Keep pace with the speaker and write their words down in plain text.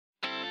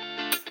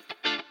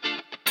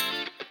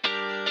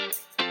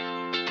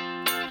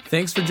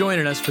Thanks for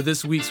joining us for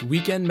this week's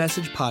Weekend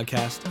Message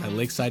podcast at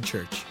Lakeside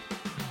Church.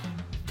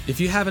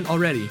 If you haven't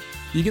already,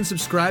 you can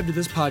subscribe to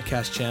this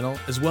podcast channel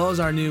as well as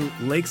our new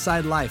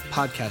Lakeside Life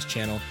podcast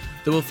channel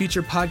that will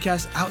feature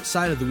podcasts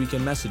outside of the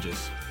weekend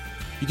messages.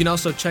 You can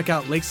also check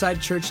out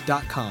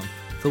lakesidechurch.com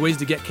for ways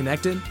to get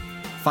connected,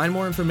 find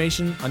more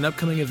information on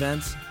upcoming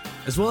events,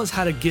 as well as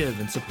how to give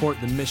and support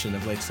the mission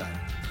of Lakeside.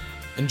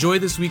 Enjoy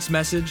this week's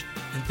message,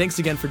 and thanks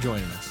again for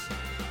joining us.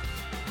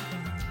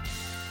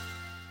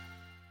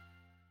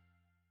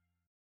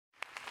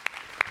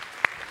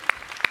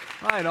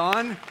 Right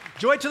on.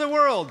 Joy to the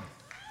world.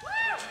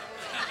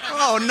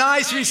 Oh,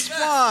 nice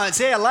response.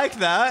 Hey, I like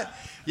that.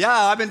 Yeah,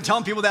 I've been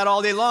telling people that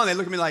all day long. They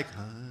look at me like,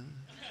 huh?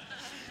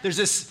 There's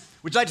this,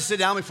 would you like to sit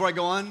down before I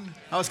go on?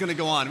 I was going to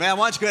go on. Man,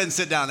 why don't you go ahead and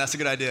sit down? That's a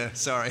good idea.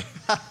 Sorry.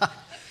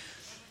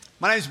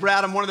 My name's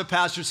Brad. I'm one of the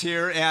pastors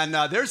here. And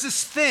there's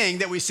this thing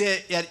that we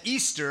say at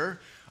Easter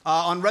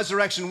on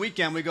Resurrection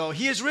Weekend. We go,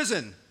 He is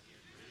risen.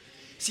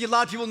 See, a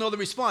lot of people know the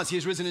response. He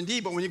is risen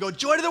indeed. But when you go,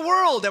 joy to the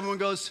world, everyone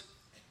goes,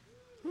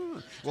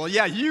 well,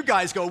 yeah, you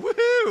guys go,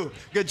 woohoo,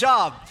 good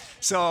job.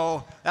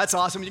 So that's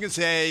awesome. You can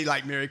say,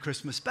 like, Merry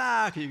Christmas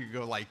back. You can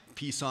go, like,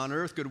 peace on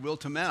earth, goodwill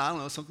to men. I don't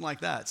know, something like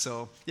that.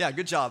 So, yeah,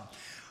 good job.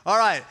 All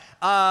right.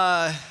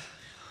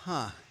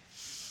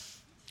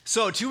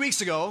 So 2 weeks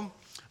ago,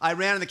 I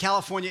ran in the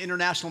California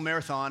International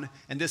Marathon,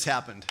 and this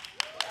happened.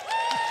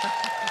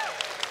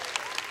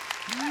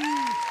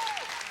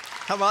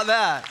 How about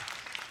that?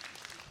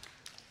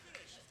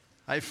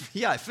 I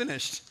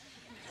finished.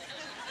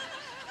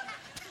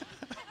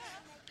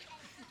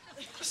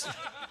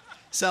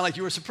 Sound like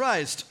you were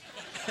surprised.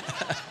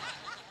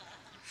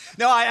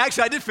 No, I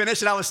did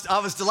finish, and I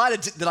was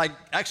delighted that I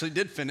actually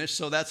did finish.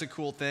 So that's a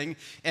cool thing.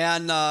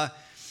 And I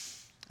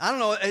don't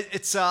know.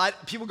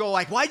 People go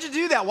like, "Why'd you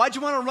do that? Why'd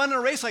you want to run in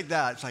a race like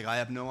that?" It's like I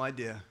have no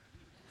idea.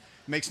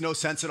 It makes no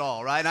sense at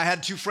all, right? And I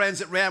had two friends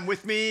that ran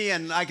with me,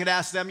 and I could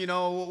ask them,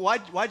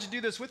 why'd you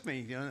do this with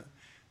me?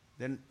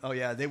 Then, oh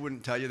yeah, they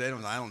wouldn't tell you.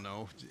 I don't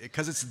know,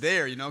 because it's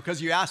there,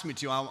 because you asked me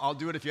to. I'll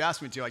do it if you ask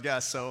me to, I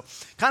guess. So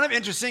kind of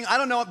interesting. I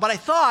don't know, but I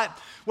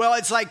thought, well,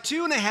 it's like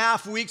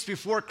 2.5 weeks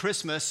before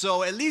Christmas.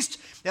 So at least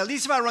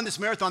if I run this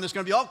marathon, there's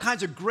going to be all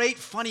kinds of great,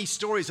 funny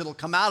stories that'll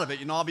come out of it.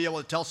 I'll be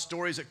able to tell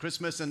stories at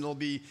Christmas, and it'll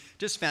be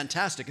just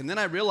fantastic. And then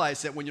I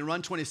realized that when you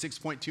run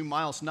 26.2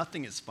 miles,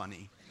 nothing is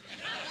funny.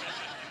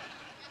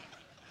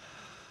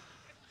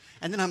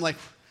 And then I'm like,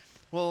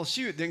 well,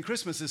 shoot, then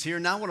Christmas is here.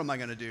 Now what am I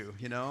going to do,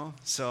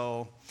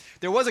 So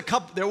there were a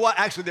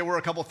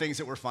couple things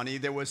that were funny.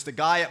 There was the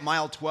guy at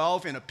mile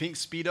 12 in a pink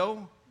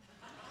Speedo.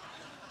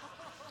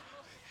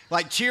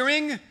 Like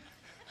cheering.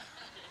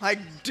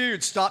 Like,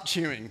 dude, stop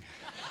cheering.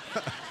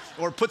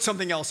 Or put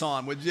something else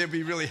on. It'd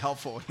be really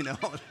helpful,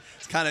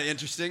 It's kind of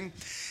interesting.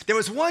 There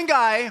was one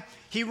guy,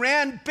 he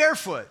ran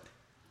barefoot.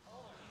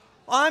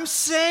 I'm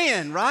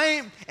saying,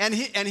 right? And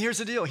here's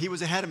the deal. He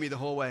was ahead of me the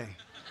whole way.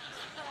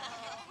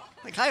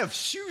 Like, I have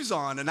shoes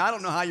on, and I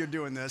don't know how you're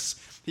doing this.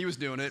 He was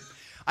doing it.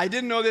 I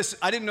didn't know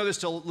this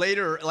till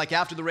later, like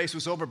after the race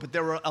was over, but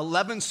there were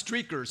 11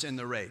 streakers in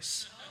the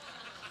race.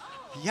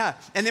 Yeah,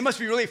 and they must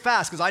be really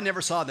fast, because I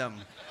never saw them.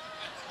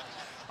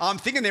 I'm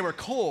thinking they were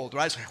cold,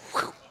 right? So,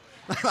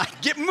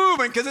 like, get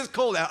moving, because it's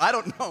cold out. I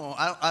don't know.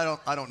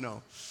 I don't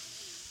know.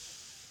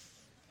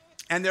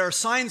 And there are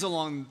signs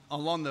along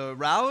the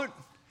route.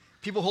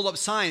 People hold up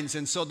signs,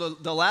 and so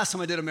the last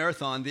time I did a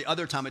marathon, the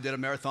other time I did a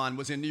marathon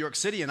was in New York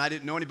City, and I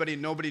didn't know anybody,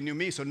 and nobody knew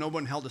me, so no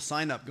one held a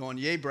sign up going,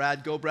 yay,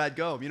 Brad, go, Brad,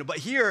 go. But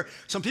here,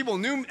 some people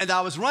knew that I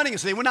was running,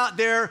 so they went out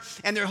there,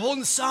 and they're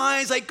holding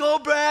signs like, go,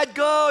 Brad,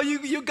 go,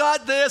 you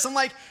got this. I'm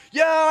like,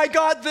 yeah, I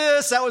got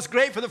this. That was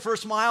great for the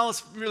first mile.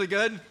 It's really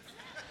good.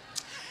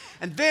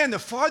 And then the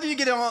farther you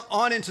get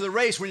on into the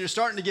race, when you're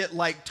starting to get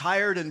like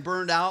tired and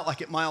burned out,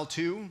 like at mile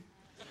 2,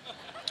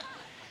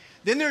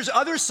 then there's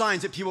other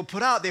signs that people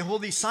put out. They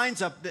hold these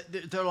signs up.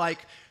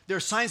 They're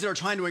signs that are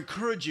trying to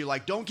encourage you.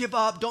 Like, don't give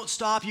up, don't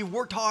stop. You've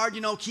worked hard,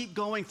 keep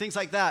going, things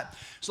like that.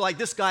 So like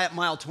this guy at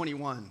mile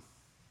 21.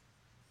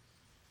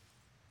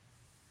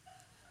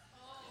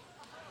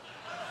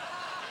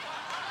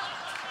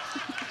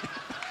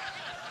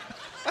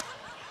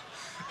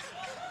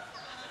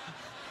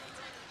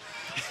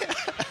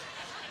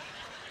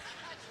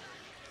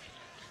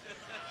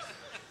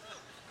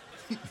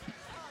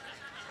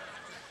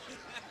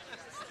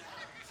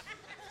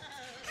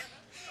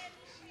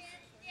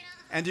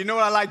 And do you know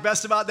what I like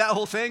best about that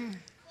whole thing?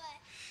 What?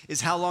 Is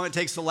how long it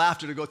takes the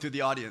laughter to go through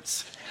the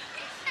audience.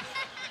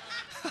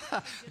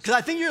 Because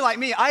I think you're like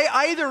me.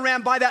 I either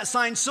ran by that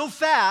sign so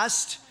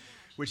fast,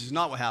 which is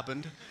not what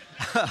happened,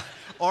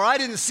 or I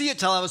didn't see it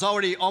till I was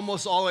already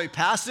almost all the way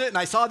past it, and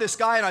I saw this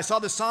guy, and I saw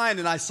the sign,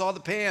 and I saw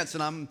the pants,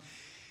 and I'm...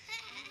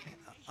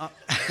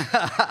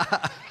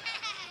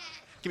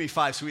 Give me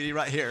 5, sweetie,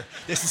 right here.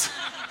 This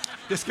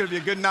is going to be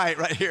a good night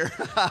right here.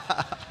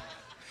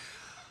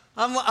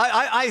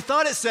 I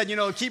thought it said,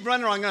 keep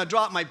running or I'm going to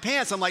drop my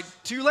pants. I'm like,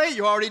 too late,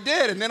 you already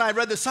did. And then I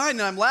read the sign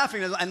and I'm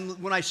laughing.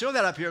 And when I show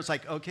that up here, it's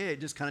like, okay, it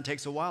just kind of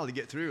takes a while to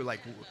get through.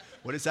 Like,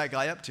 what is that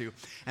guy up to?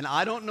 And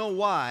I don't know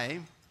why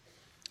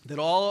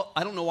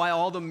I don't know why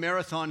all the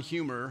marathon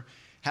humor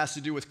has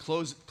to do with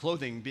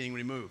clothing being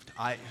removed.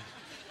 I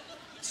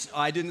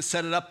didn't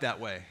set it up that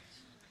way.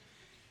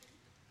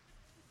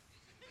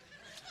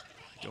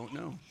 I don't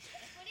know. What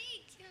are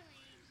you doing?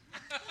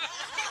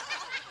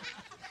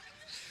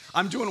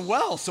 I'm doing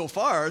well so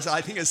far. So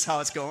I think that's how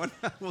it's going.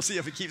 We'll see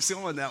if it keeps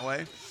going that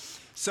way.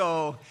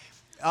 So,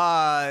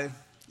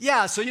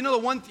 yeah. So you know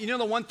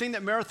the one thing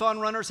that marathon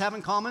runners have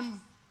in common?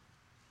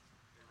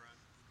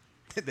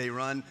 They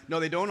run. No,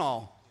 they don't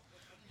all.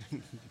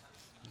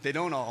 They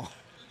don't all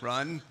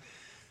run.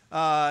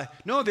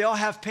 No, they all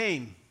have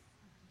pain.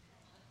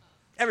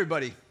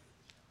 Everybody.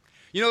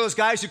 You know those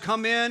guys who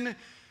come in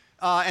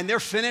and they're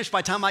finished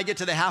by the time I get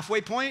to the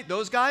halfway point?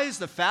 Those guys,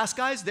 the fast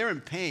guys, they're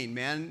in pain,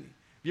 man.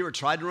 Have you ever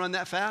tried to run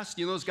that fast?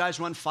 You know those guys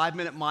run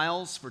 5-minute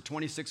miles for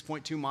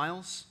 26.2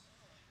 miles?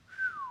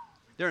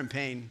 They're in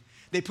pain.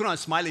 They put on a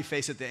smiley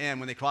face at the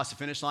end when they cross the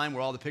finish line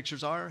where all the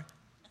pictures are.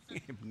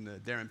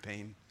 They're in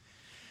pain.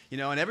 You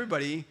know, and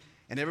everybody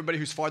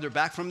who's farther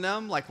back from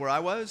them, like where I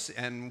was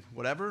and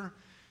whatever,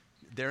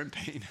 they're in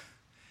pain.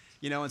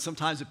 You know, and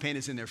sometimes the pain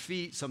is in their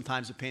feet,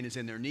 sometimes the pain is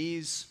in their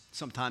knees,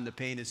 sometimes the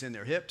pain is in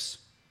their hips.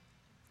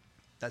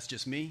 That's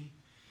just me.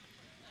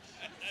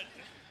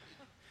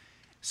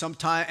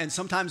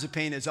 Sometimes the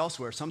pain is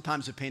elsewhere.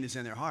 Sometimes the pain is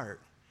in their heart,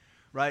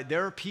 right?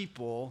 There are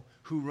people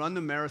who run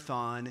the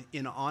marathon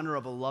in honor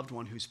of a loved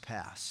one who's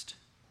passed.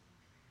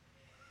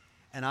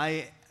 And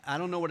I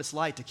don't know what it's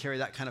like to carry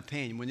that kind of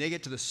pain. When they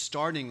get to the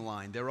starting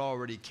line, they're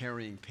already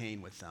carrying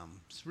pain with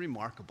them. It's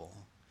remarkable.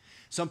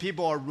 Some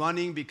people are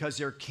running because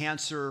they're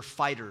cancer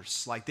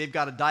fighters. Like they've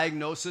got a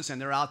diagnosis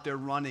and they're out there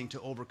running to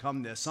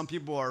overcome this. Some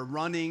people are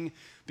running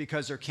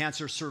because they're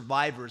cancer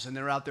survivors and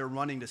they're out there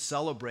running to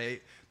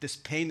celebrate this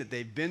pain that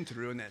they've been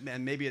through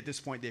and maybe at this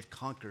point they've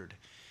conquered.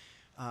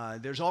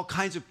 There's all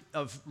kinds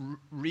of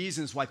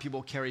reasons why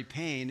people carry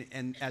pain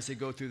and as they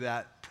go through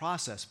that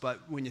process.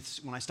 But when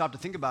I stop to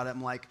think about it,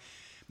 I'm like,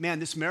 man,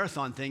 this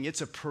marathon thing,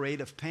 it's a parade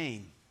of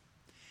pain.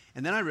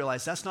 And then I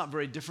realized that's not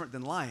very different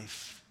than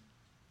life.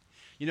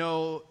 You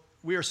know,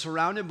 we are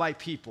surrounded by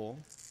people.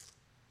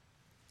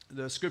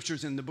 The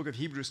scriptures in the book of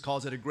Hebrews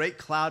calls it a great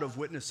cloud of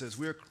witnesses.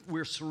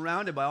 We're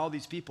surrounded by all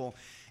these people.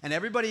 And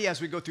everybody, as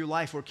we go through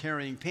life, we're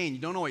carrying pain. You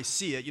don't always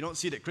see it. You don't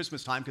see it at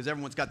Christmas time because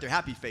everyone's got their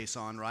happy face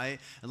on, right?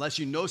 Unless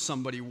you know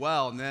somebody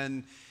well. And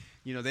then,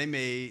 you know, they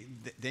may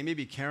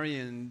be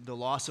carrying the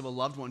loss of a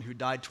loved one who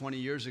died 20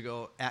 years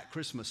ago at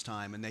Christmas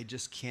time. And they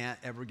just can't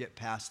ever get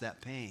past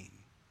that pain.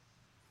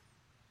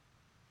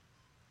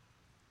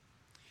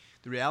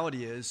 The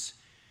reality is,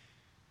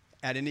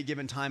 at any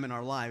given time in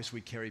our lives,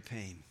 we carry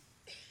pain.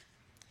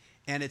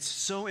 And it's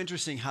so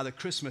interesting how the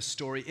Christmas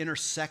story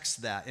intersects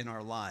that in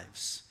our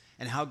lives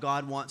and how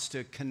God wants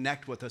to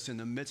connect with us in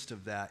the midst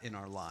of that in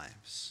our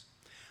lives.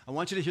 I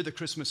want you to hear the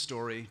Christmas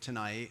story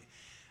tonight.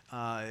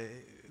 If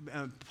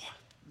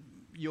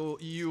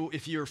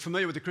you're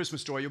familiar with the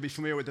Christmas story, you'll be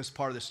familiar with this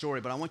part of the story,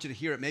 but I want you to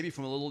hear it maybe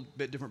from a little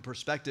bit different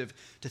perspective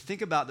to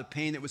think about the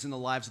pain that was in the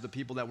lives of the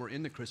people that were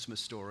in the Christmas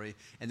story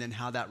and then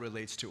how that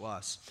relates to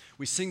us.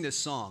 We sing this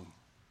song,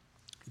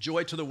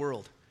 Joy to the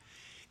World.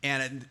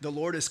 And the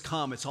Lord has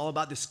come. It's all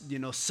about this,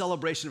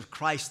 celebration of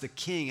Christ, the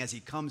King, as he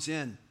comes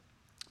in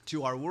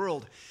to our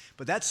world.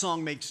 But that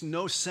song makes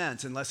no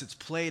sense unless it's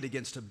played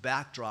against a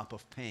backdrop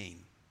of pain.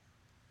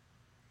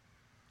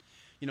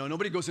 You know,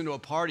 nobody goes into a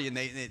party and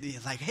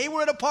they're like, hey,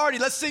 we're at a party.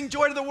 Let's sing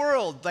Joy to the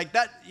World. Like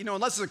that,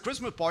 unless it's a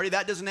Christmas party,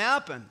 that doesn't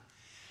happen.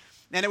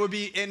 And it would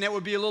be a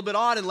little bit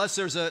odd unless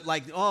there's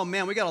oh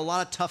man, we got a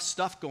lot of tough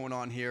stuff going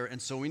on here,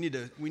 and so we need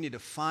to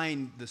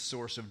find the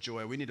source of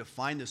joy. We need to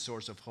find the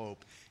source of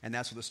hope, and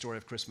that's what the story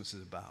of Christmas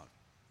is about.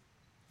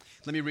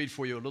 Let me read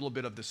for you a little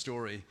bit of the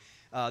story.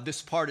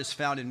 This part is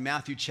found in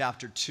Matthew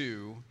chapter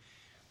 2,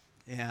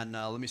 and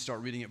let me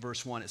start reading at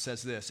verse 1. It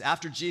says this: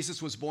 After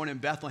Jesus was born in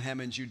Bethlehem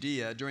in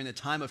Judea, during the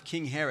time of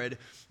King Herod,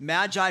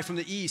 Magi from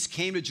the east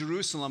came to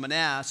Jerusalem and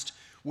asked,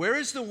 "Where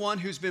is the one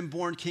who's been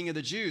born King of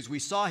the Jews? We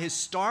saw his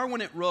star when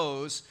it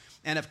rose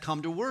and have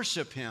come to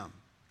worship him."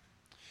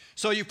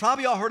 So you've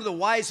probably all heard of the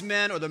wise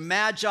men or the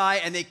Magi,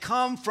 and they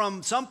come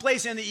from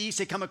someplace in the east.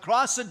 They come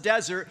across the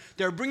desert.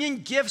 They're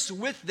bringing gifts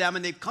with them,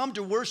 and they've come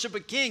to worship a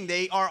king.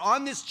 They are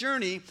on this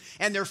journey,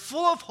 and they're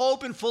full of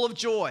hope and full of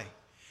joy.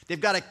 They've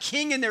got a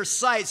king in their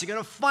sights. They're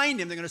going to find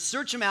him. They're going to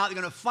search him out.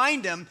 They're going to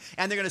find him,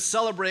 and they're going to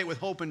celebrate with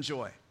hope and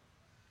joy.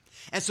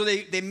 And so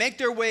they make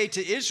their way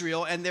to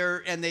Israel, and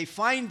they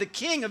find the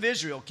king of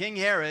Israel, King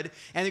Herod,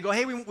 and they go,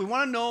 hey, we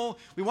want to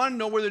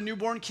know where the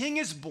newborn king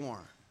is born,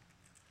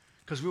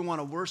 because we want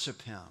to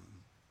worship him.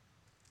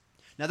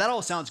 Now that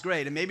all sounds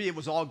great, and maybe it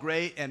was all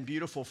great and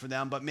beautiful for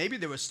them, but maybe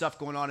there was stuff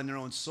going on in their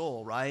own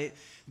soul, right?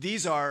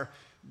 These are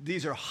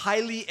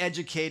highly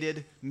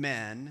educated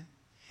men,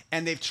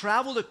 and they've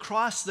traveled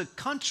across the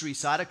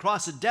countryside,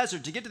 across the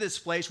desert, to get to this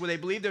place where they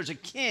believe there's a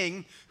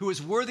king who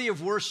is worthy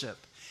of worship.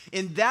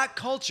 In that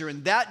culture,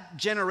 in that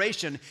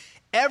generation,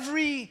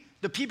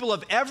 the people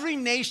of every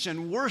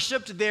nation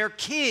worshiped their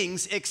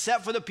kings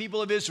except for the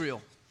people of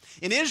Israel.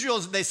 In Israel,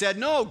 they said,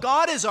 no,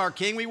 God is our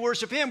king. We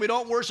worship him. We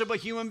don't worship a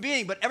human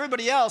being. But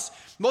everybody else,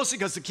 mostly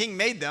because the king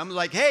made them,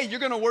 like, hey, you're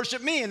going to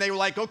worship me. And they were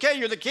like, okay,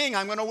 you're the king.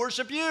 I'm going to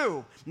worship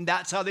you. And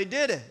that's how they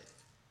did it.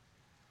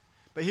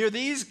 But here,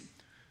 these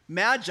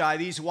magi,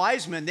 these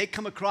wise men, they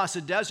come across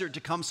the desert to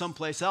come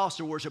someplace else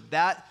to worship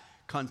that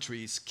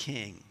country's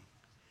king.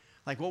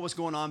 Like what was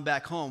going on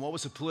back home? What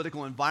was the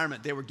political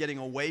environment they were getting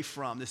away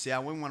from? They say, yeah,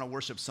 we want to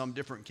worship some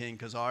different king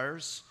because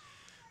ours,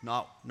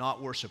 not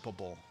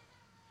worshipable.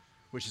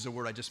 Which is a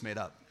word I just made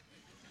up.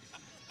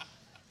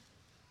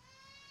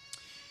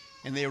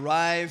 And they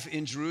arrive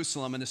in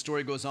Jerusalem, and the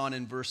story goes on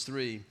in verse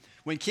 3.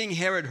 When King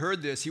Herod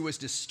heard this, he was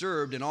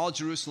disturbed, and all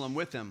Jerusalem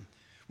with him.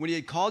 When he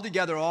had called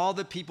together all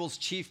the people's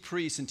chief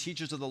priests and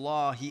teachers of the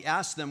law, he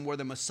asked them where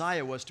the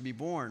Messiah was to be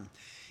born.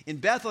 In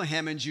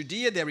Bethlehem in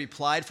Judea, they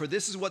replied, for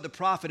this is what the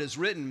prophet has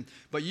written,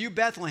 but you,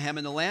 Bethlehem,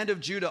 in the land of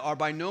Judah, are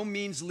by no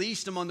means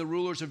least among the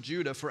rulers of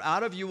Judah, for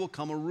out of you will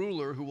come a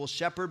ruler who will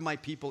shepherd my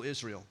people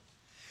Israel.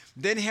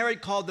 Then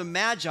Herod called the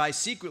Magi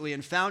secretly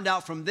and found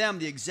out from them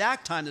the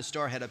exact time the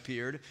star had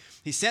appeared.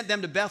 He sent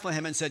them to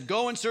Bethlehem and said,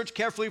 go and search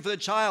carefully for the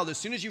child. As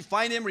soon as you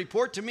find him,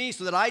 report to me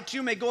so that I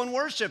too may go and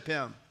worship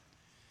him.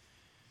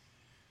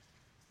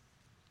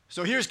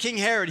 So here's King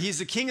Herod. He's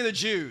the king of the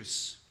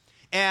Jews.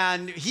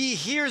 And he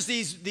hears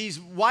these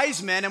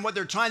wise men and what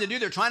they're trying to do.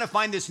 They're trying to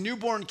find this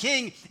newborn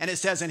king. And it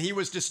says, and he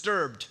was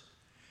disturbed.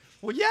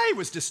 Well, yeah, he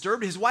was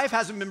disturbed. His wife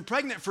hasn't been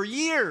pregnant for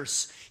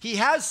years. He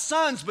has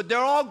sons, but they're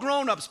all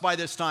grown-ups by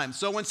this time.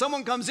 So when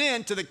someone comes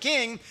in to the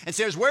king and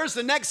says, where's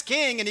the next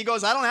king? And he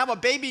goes, I don't have a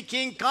baby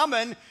king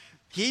coming.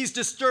 He's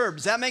disturbed.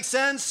 Does that make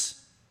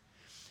sense?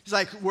 He's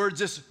like, where's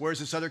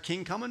this other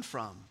king coming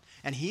from?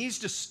 And he's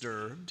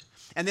disturbed.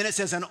 And then it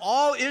says, and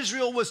all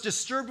Israel was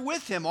disturbed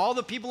with him. All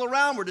the people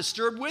around were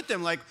disturbed with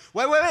him. Like,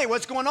 wait,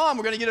 what's going on?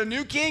 We're going to get a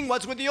new king?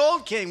 What's with the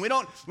old king? We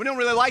don't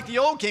really like the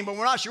old king, but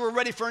we're not sure we're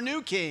ready for a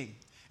new king.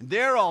 And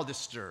they're all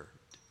disturbed.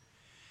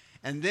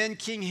 And then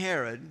King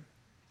Herod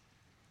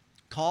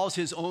calls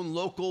his own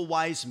local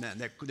wise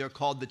men. They're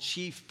called the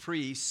chief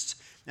priests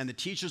and the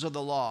teachers of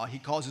the law. He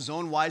calls his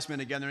own wise men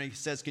together and he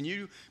says, can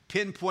you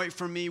pinpoint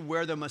for me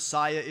where the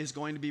Messiah is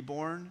going to be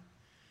born?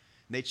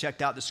 And they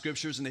checked out the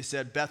scriptures and they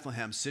said,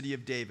 Bethlehem, city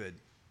of David.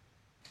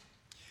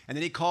 And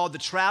then he called the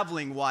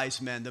traveling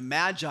wise men, the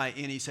Magi,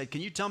 in. He said,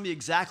 can you tell me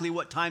exactly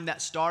what time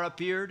that star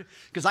appeared?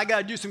 Because I got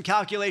to do some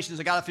calculations.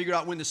 I got to figure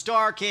out when the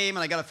star came,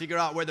 and I got to figure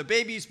out where the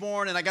baby's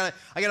born, and I got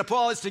to put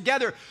all this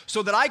together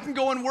so that I can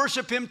go and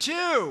worship him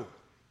too.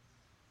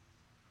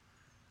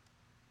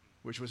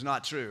 Which was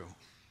not true,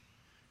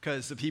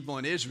 because the people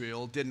in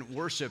Israel didn't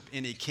worship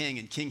any king,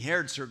 and King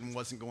Herod certainly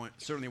wasn't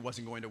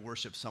going to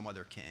worship some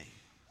other king.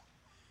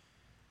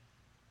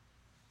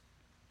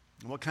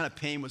 And what kind of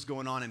pain was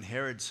going on in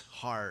Herod's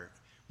heart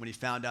when he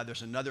found out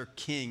there's another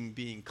king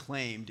being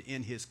claimed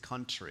in his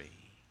country?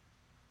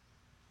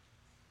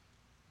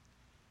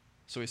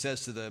 So he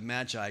says to the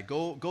Magi,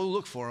 go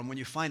look for him. When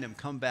you find him,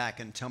 come back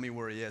and tell me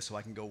where he is so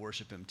I can go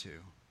worship him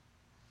too.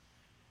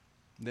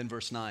 And then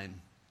verse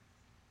 9.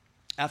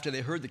 After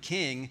they heard the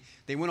king,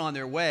 they went on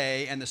their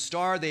way, and the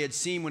star they had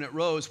seen when it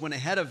rose went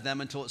ahead of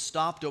them until it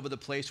stopped over the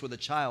place where the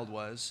child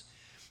was.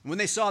 And when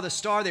they saw the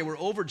star, they were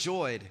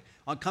overjoyed.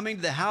 On coming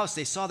to the house,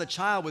 they saw the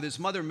child with his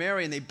mother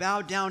Mary, and they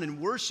bowed down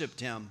and worshiped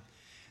him.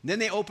 And then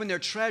they opened their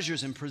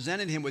treasures and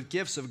presented him with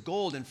gifts of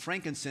gold and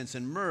frankincense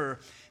and myrrh.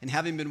 And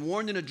having been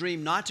warned in a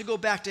dream not to go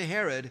back to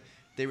Herod,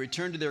 they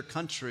returned to their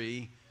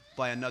country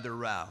by another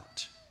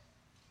route.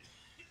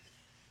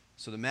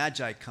 So the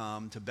Magi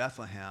come to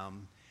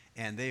Bethlehem,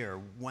 and they are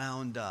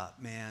wound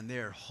up, man.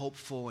 They're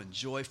hopeful and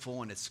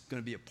joyful, and it's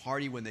going to be a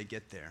party when they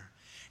get there.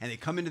 And they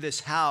come into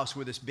this house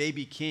where this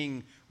baby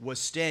king was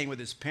staying with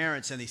his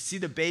parents, and they see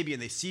the baby,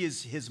 and they see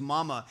his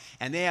mama,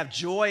 and they have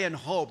joy and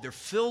hope. They're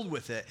filled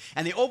with it.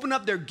 And they open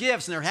up their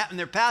gifts, and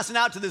they're passing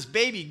out to this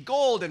baby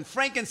gold and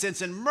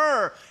frankincense and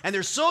myrrh, and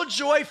they're so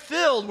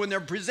joy-filled when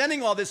they're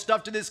presenting all this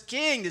stuff to this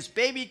king, this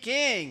baby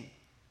king.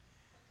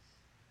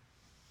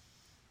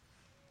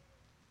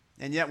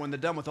 And yet when they're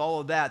done with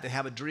all of that, they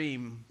have a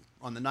dream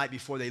on the night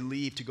before they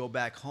leave to go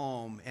back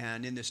home.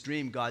 And in this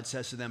dream, God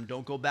says to them,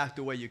 don't go back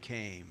the way you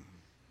came.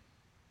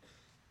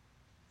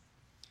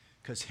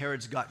 Because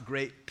Herod's got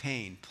great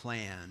pain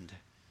planned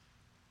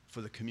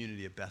for the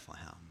community of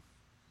Bethlehem.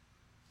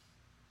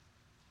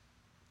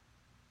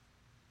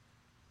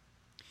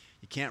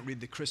 You can't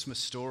read the Christmas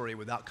story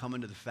without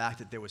coming to the fact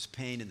that there was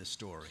pain in the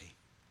story.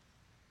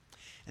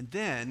 And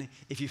then,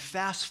 if you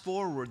fast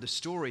forward the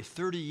story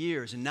 30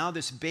 years, and now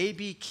this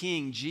baby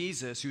king,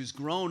 Jesus, who's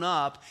grown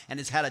up and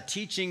has had a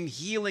teaching,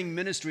 healing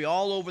ministry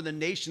all over the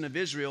nation of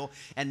Israel,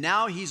 and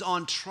now he's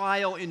on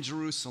trial in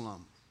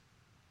Jerusalem.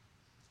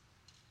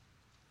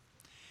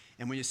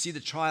 And when you see the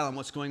trial and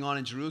what's going on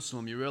in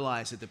Jerusalem, you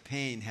realize that the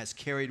pain has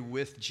carried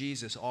with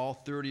Jesus all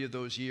 30 of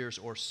those years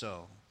or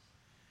so.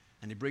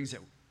 And he brings it,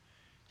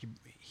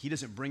 he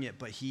doesn't bring it,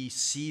 but he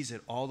sees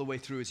it all the way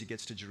through as he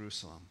gets to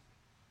Jerusalem.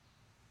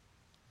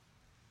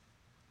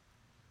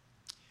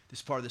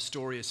 This part of the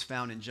story is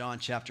found in John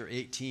chapter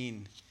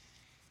 18.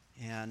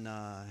 And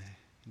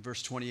In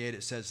verse 28,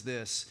 it says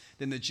this: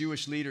 Then the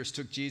Jewish leaders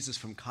took Jesus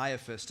from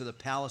Caiaphas to the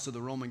palace of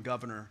the Roman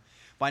governor.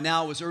 By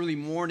now it was early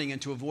morning,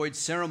 and to avoid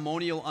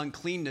ceremonial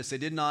uncleanness, they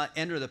did not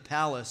enter the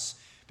palace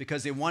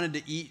because they wanted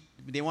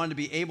to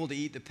be able to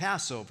eat the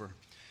Passover.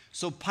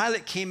 So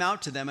Pilate came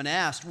out to them and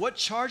asked, "What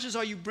charges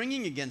are you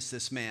bringing against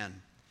this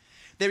man?"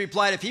 They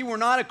replied, "If he were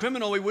not a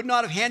criminal, we would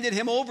not have handed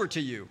him over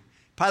to you."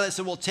 Pilate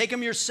said, "Well, take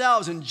him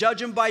yourselves and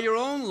judge him by your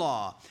own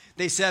law."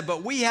 They said,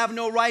 "But we have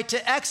no right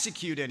to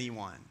execute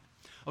anyone."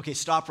 Okay,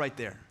 stop right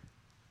there.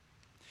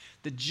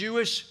 The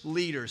Jewish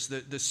leaders,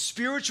 the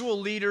spiritual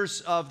leaders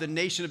of the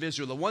nation of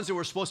Israel, the ones that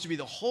were supposed to be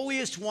the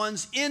holiest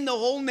ones in the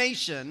whole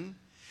nation,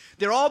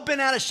 they're all bent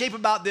out of shape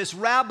about this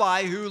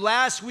rabbi who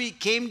last week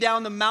came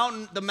down the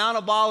Mount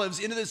of Olives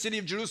into the city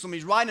of Jerusalem.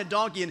 He's riding a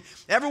donkey, and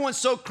everyone's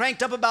so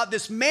cranked up about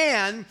this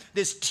man,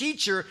 this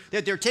teacher,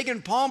 that they're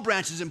taking palm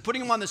branches and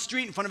putting them on the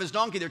street in front of his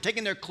donkey. They're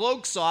taking their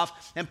cloaks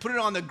off and putting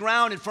it on the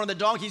ground in front of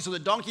the donkey so the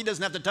donkey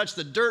doesn't have to touch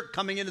the dirt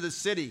coming into the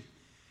city.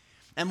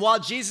 And while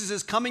Jesus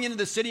is coming into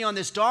the city on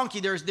this donkey,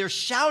 they're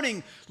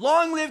shouting,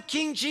 "Long live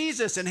King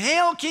Jesus," and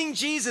 "Hail King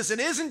Jesus,"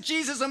 and "Isn't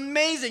Jesus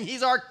amazing?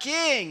 He's our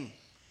king."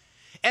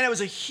 And it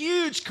was a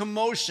huge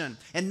commotion.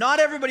 And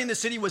not everybody in the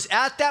city was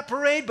at that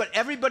parade, but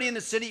everybody in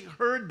the city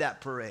heard that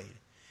parade.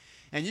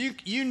 And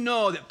you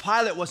know that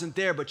Pilate wasn't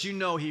there, but you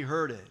know he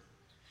heard it.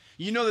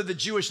 You know that the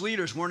Jewish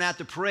leaders weren't at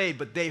the parade,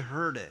 but they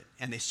heard it,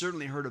 and they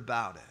certainly heard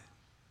about it.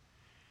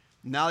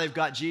 Now they've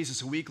got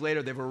Jesus. A week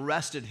later, they've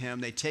arrested him.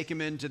 They take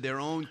him into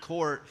their own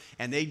court,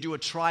 and they do a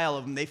trial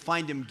of him. They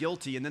find him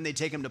guilty, and then they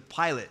take him to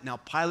Pilate. Now,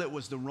 Pilate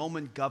was the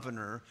Roman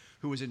governor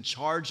who was in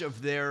charge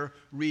of their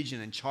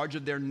region, in charge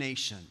of their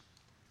nation.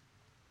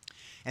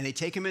 And they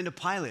take him into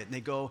Pilate, and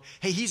they go,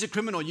 "Hey, he's a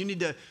criminal. You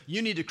need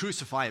to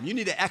crucify him. You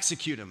need to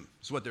execute him,"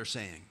 is what they're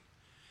saying.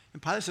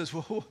 And Pilate says,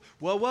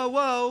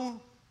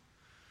 whoa.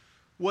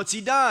 What's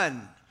he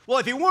done? Well,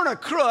 if he weren't a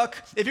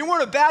crook, if he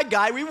weren't a bad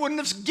guy, we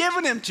wouldn't have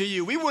given him to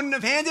you. We wouldn't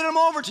have handed him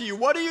over to you.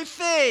 What do you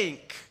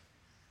think?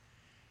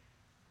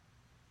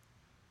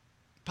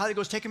 Pilate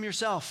goes, "Take him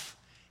yourself.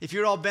 If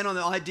you're all bent on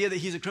the idea that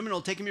he's a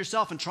criminal, take him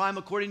yourself and try him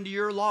according to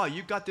your law.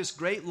 You've got this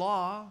great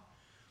law.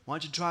 Why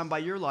don't you try him by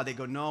your law?" They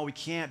go, "No, we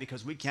can't,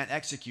 because we can't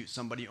execute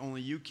somebody.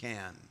 Only you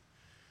can,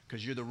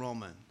 because you're the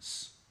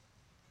Romans."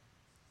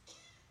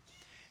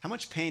 How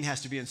much pain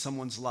has to be in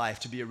someone's life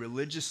to be a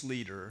religious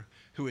leader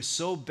who is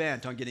so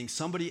bent on getting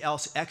somebody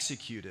else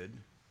executed,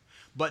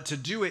 but to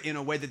do it in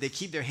a way that they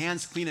keep their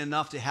hands clean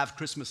enough to have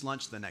Christmas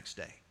lunch the next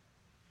day?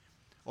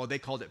 Or they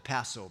called it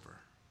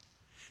Passover.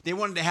 They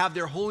wanted to have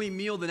their holy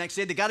meal the next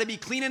day. They got to be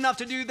clean enough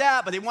to do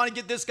that, but they want to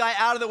get this guy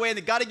out of the way, and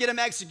they got to get him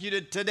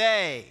executed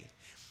today.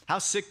 How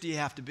sick do you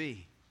have to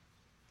be?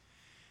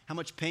 How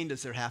much pain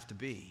does there have to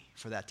be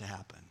for that to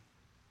happen?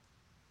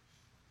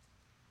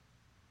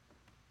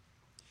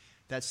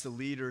 That's the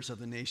leaders of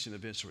the nation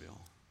of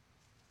Israel.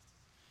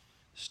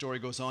 The story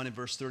goes on in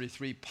verse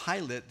 33.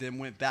 Pilate then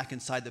went back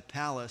inside the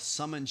palace,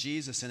 summoned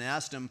Jesus, and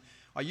asked him,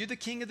 "Are you the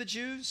king of the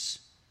Jews?"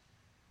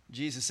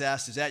 Jesus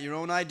asked, "Is that your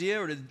own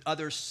idea, or did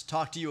others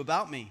talk to you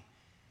about me?"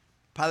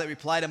 Pilate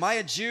replied, "Am I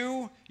a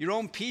Jew? Your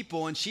own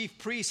people and chief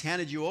priests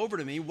handed you over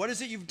to me. What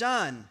is it you've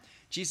done?"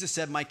 Jesus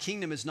said, "My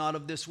kingdom is not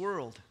of this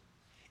world.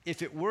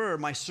 If it were,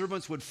 my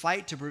servants would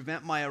fight to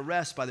prevent my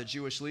arrest by the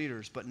Jewish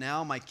leaders, but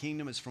now my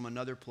kingdom is from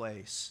another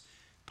place."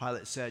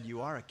 Pilate said,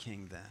 "You are a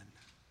king then."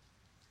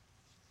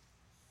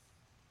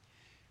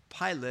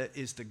 Pilate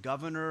is the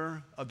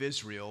governor of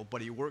Israel,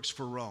 but he works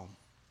for Rome.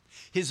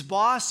 His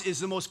boss is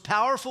the most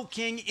powerful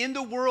king in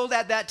the world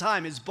at that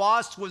time. His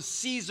boss was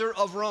Caesar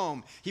of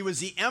Rome. He was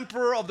the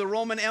emperor of the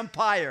Roman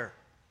Empire.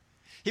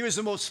 He was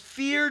the most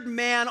feared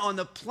man on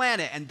the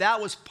planet, and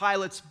that was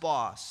Pilate's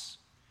boss.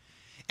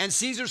 And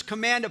Caesar's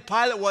command to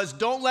Pilate was,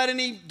 don't let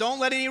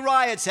any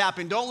riots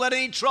happen. Don't let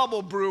any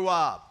trouble brew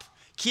up.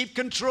 Keep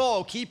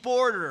control. Keep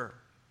order.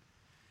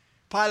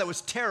 Pilate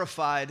was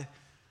terrified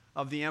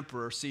of the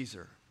emperor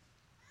Caesar.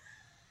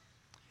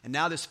 And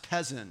now this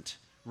peasant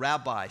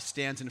rabbi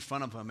stands in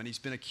front of him, and he's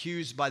been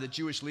accused by the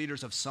Jewish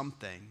leaders of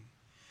something.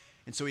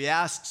 And so he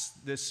asks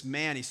this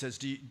man, he says,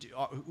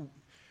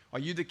 are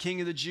you the king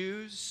of the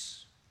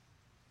Jews?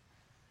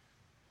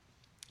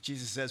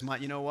 Jesus says,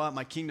 you know what?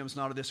 My kingdom's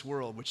not of this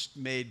world, which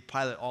made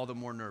Pilate all the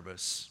more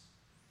nervous.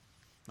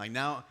 Like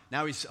now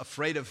he's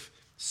afraid of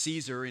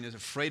Caesar and is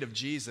afraid of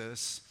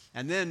Jesus.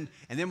 And then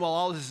while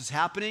all this is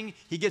happening,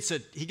 he gets a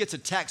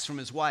text from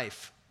his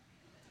wife.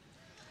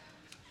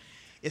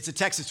 It's a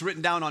text that's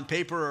written down on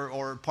paper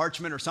or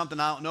parchment or something,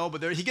 I don't know.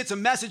 But he gets a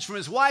message from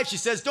his wife. She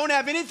says, "Don't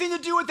have anything to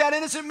do with that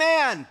innocent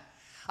man.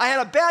 I had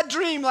a bad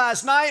dream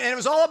last night, and it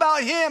was all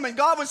about him. And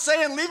God was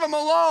saying, leave him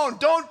alone.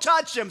 Don't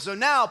touch him." So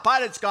now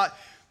Pilate's got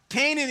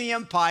pain in the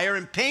empire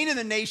and pain in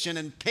the nation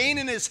and pain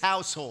in his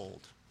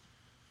household.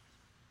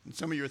 And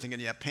some of you are thinking,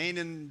 yeah, pain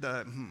in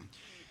the...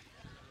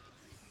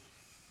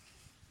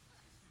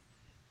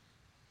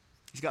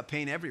 He's got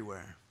pain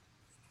everywhere.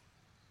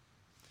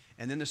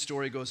 And then the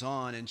story goes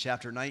on in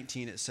chapter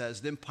 19. It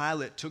says, "Then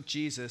Pilate took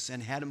Jesus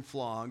and had him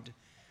flogged.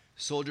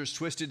 Soldiers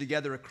twisted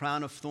together a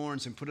crown of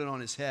thorns and put it on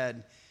his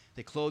head.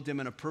 They clothed him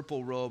in a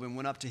purple robe and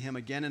went up to him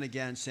again and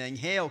again, saying,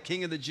 "Hail,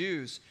 King of the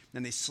Jews!"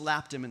 And they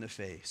slapped him in the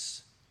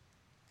face.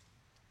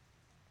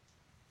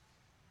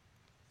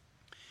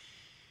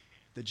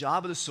 The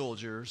job of these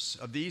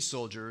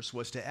soldiers,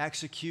 was to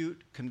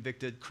execute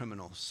convicted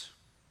criminals.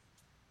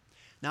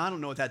 Now, I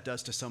don't know what that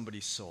does to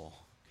somebody's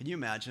soul. Can you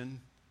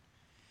imagine?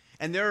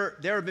 And there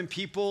have been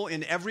people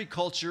in every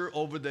culture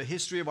over the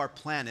history of our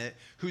planet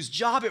whose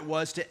job it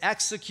was to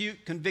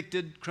execute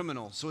convicted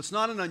criminals. So it's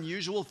not an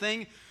unusual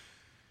thing,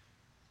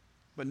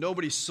 but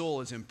nobody's soul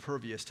is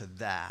impervious to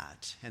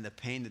that and the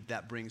pain that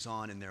that brings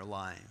on in their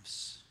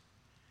lives.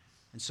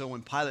 And so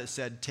when Pilate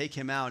said, "Take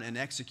him out and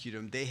execute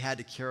him," they had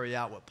to carry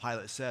out what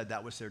Pilate said.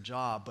 That was their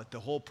job. But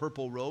the whole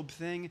purple robe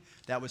thing,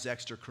 that was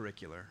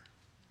extracurricular.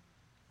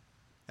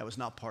 That was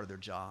not part of their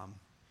job.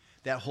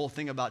 That whole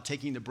thing about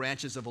taking the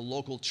branches of a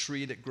local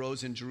tree that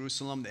grows in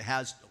Jerusalem that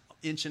has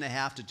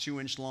 1.5 to 2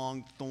 inch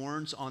long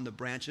thorns on the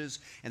branches,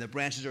 and the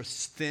branches are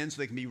thin so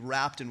they can be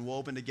wrapped and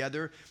woven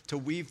together, to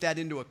weave that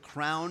into a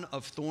crown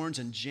of thorns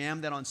and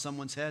jam that on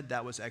someone's head,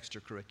 that was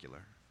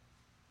extracurricular.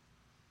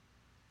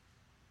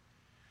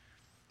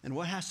 And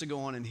what has to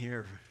go on in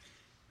here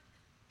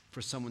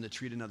for someone to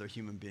treat another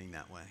human being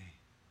that way?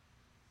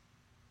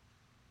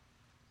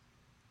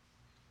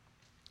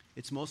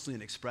 It's mostly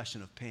an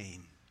expression of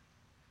pain.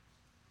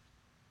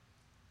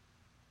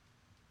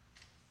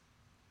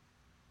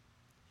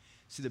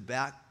 See, the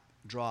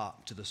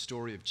backdrop to the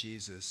story of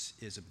Jesus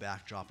is a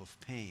backdrop of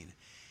pain.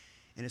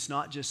 And it's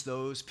not just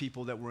those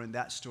people that were in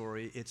that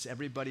story. It's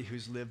everybody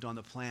who's lived on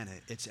the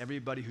planet. It's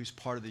everybody who's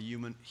part of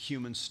the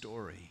human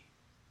story.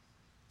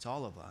 It's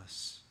all of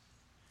us.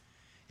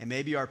 And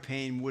maybe our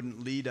pain wouldn't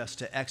lead us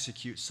to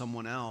execute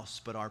someone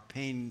else, but our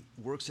pain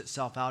works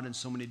itself out in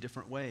so many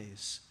different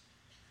ways.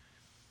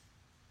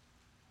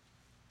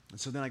 And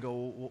so then I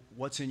go,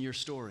 what's in your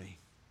story?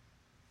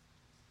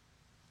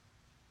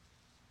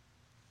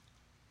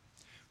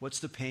 What's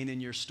the pain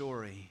in your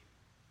story?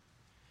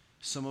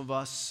 Some of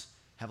us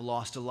have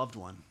lost a loved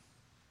one,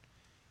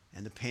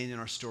 and the pain in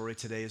our story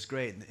today is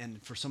great.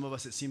 And for some of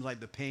us, it seems like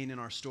the pain in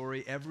our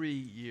story every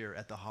year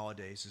at the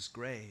holidays is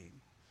great.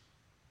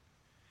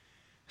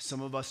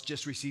 Some of us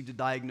just received a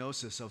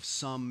diagnosis of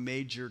some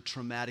major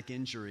traumatic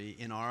injury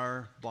in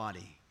our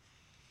body.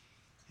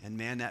 And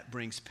man, that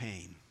brings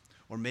pain.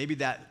 Or maybe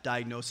that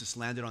diagnosis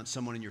landed on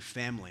someone in your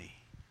family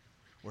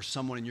or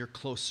someone in your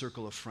close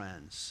circle of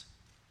friends.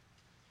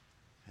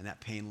 And that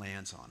pain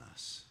lands on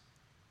us.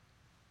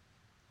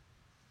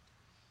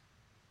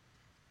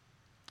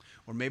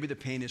 Or maybe the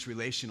pain is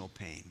relational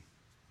pain.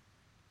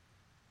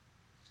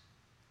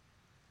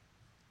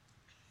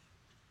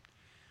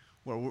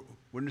 Where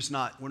we're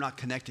not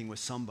connecting with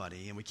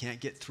somebody, and we can't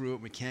get through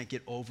it, we can't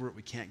get over it,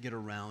 we can't get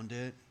around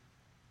it.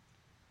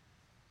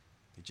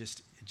 It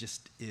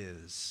just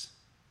is.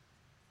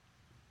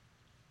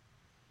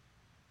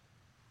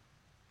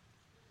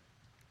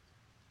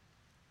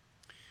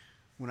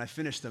 When I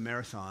finished the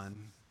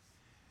marathon,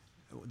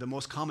 the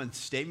most common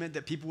statement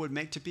that people would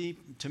make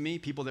to me,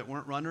 people that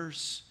weren't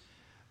runners,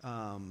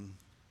 the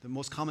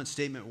most common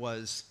statement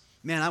was,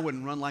 "Man, I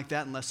wouldn't run like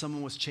that unless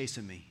someone was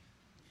chasing me."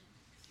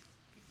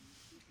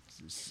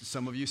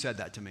 Some of you said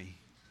that to me.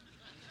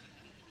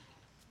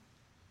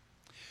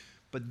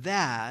 But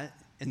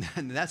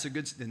that's a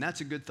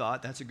good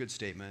thought, that's a good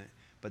statement.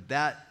 But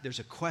there's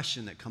a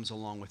question that comes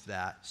along with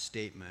that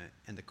statement,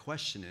 and the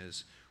question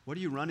is, what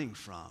are you running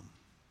from?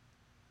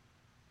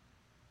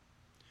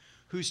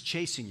 Who's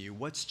chasing you?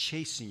 What's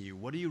chasing you?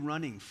 What are you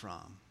running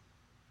from?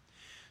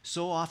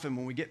 So often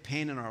when we get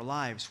pain in our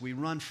lives, we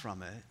run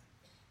from it,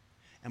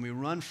 and we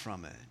run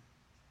from it,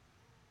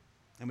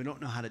 and we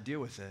don't know how to deal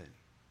with it.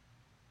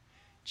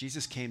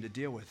 Jesus came to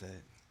deal with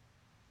it.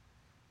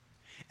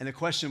 And the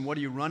question, what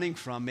are you running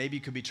from, maybe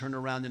could be turned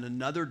around in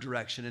another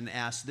direction and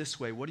asked this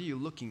way, what are you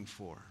looking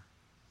for?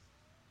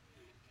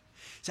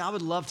 See, I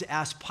would love to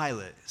ask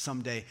Pilate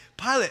someday,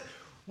 "Pilate,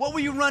 what were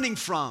you running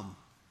from?"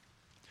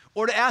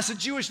 Or to ask the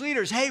Jewish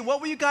leaders, "Hey,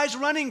 what were you guys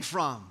running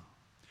from?"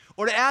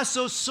 Or to ask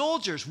those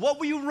soldiers, "What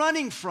were you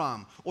running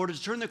from?" Or to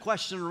turn the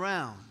question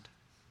around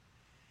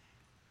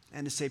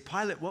and to say,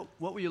 "Pilate, what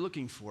were you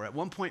looking for?" At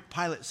one point,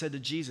 Pilate said to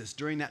Jesus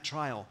during that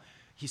trial,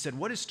 he said,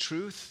 "What is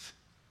truth?"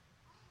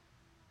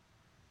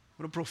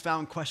 What a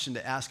profound question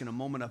to ask in a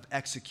moment of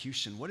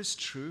execution. What is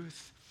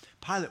truth?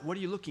 Pilate, what are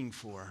you looking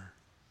for?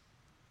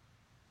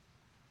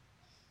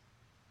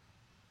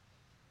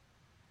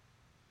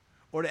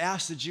 Or to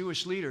ask the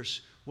Jewish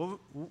leaders, what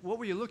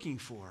were you looking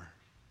for?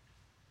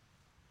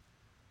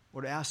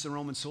 Or to ask the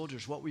Roman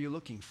soldiers, what were you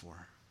looking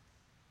for?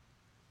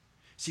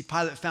 See,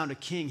 Pilate found a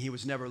king he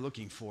was never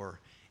looking for.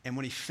 And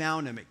when he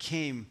found him, it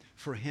came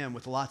for him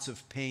with lots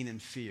of pain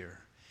and fear.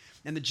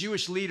 And the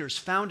Jewish leaders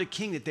found a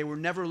king that they were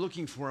never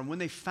looking for. And when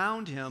they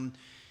found him,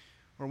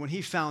 or when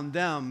he found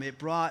them, it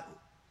brought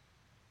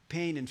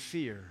pain and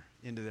fear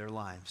into their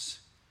lives.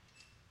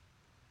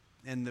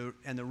 And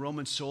the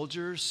Roman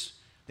soldiers,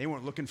 they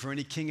weren't looking for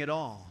any king at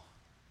all.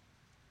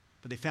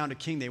 But they found a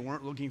king they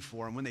weren't looking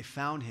for. And when they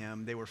found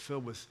him, they were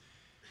filled with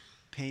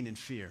pain and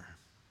fear.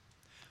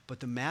 But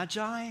the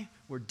Magi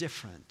were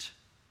different.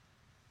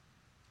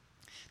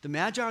 The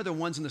Magi are the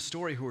ones in the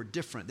story who are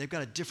different. They've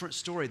got a different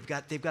story.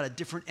 They've got a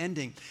different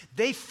ending.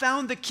 They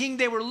found the king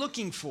they were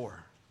looking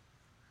for.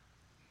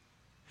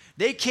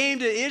 They came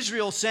to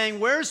Israel saying,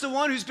 where's the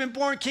one who's been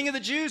born king of the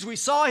Jews? We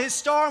saw his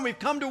star and we've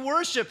come to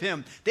worship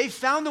him. They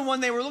found the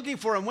one they were looking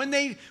for. And when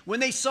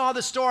they saw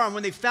the star and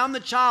when they found the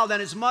child and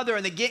his mother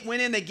and they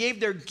went in, they gave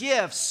their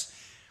gifts.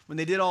 When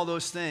they did all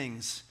those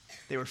things,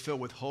 they were filled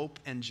with hope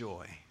and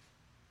joy.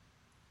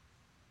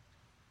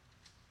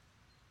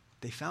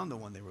 They found the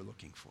one they were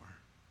looking for.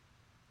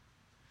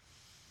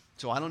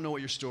 So I don't know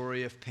what your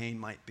story of pain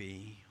might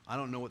be. I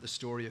don't know what the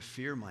story of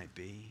fear might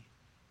be.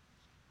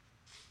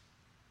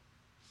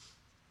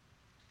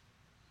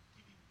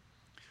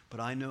 But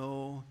I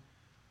know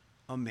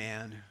a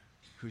man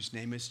whose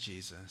name is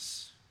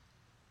Jesus.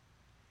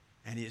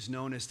 And he is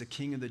known as the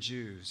King of the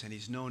Jews. And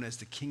he's known as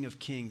the King of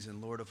Kings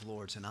and Lord of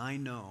Lords. And I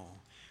know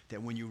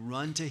that when you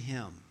run to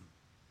him,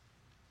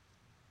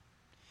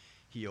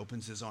 he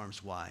opens his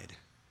arms wide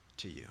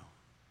to you.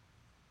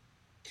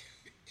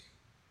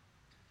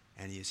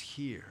 And he is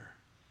here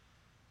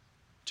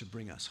to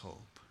bring us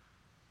hope.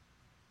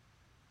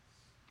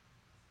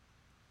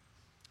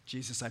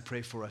 Jesus, I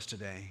pray for us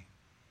today.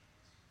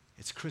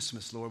 It's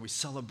Christmas, Lord. We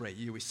celebrate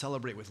you. We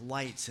celebrate with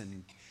lights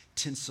and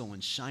tinsel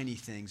and shiny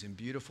things and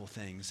beautiful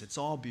things. It's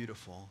all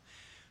beautiful.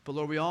 But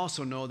Lord, we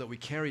also know that we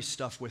carry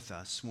stuff with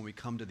us when we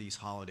come to these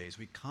holidays.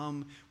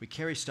 We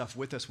carry stuff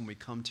with us when we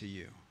come to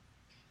you.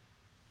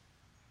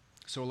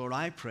 So Lord,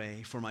 I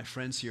pray for my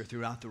friends here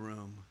throughout the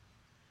room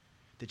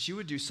that you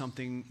would do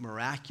something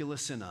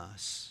miraculous in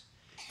us,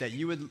 that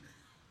you would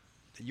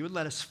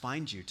let us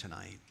find you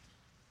tonight.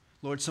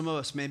 Lord, some of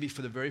us maybe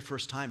for the very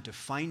first time to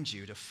find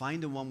you, to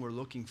find the one we're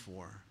looking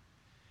for,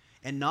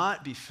 and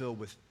not be filled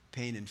with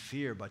pain and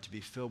fear, but to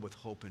be filled with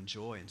hope and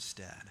joy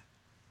instead.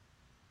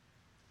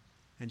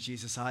 And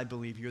Jesus, I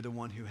believe you're the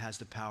one who has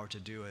the power to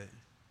do it.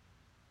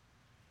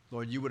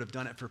 Lord, you would have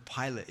done it for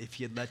Pilate if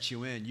he had let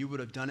you in. You would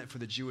have done it for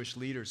the Jewish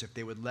leaders if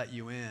they would let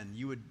you in.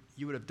 You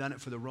would have done it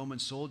for the Roman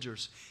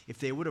soldiers if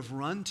they would have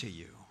run to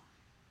you.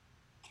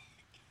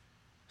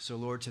 So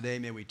Lord, today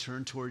may we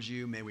turn towards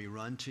you, may we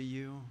run to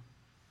you,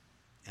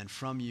 and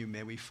from you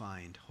may we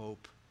find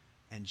hope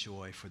and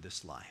joy for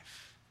this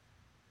life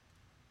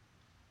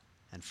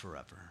and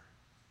forever.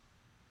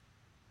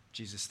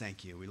 Jesus,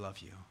 thank you. We love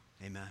you.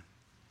 Amen.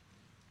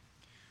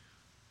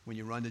 When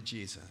you run to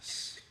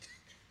Jesus,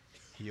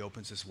 he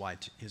opens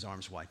his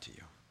arms wide to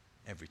you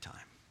every time.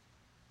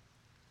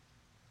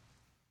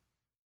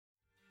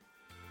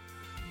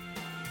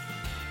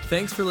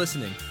 Thanks for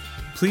listening.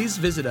 Please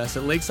visit us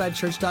at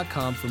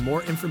lakesidechurch.com for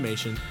more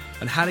information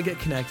on how to get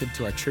connected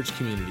to our church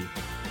community.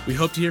 We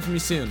hope to hear from you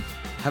soon.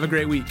 Have a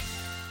great week.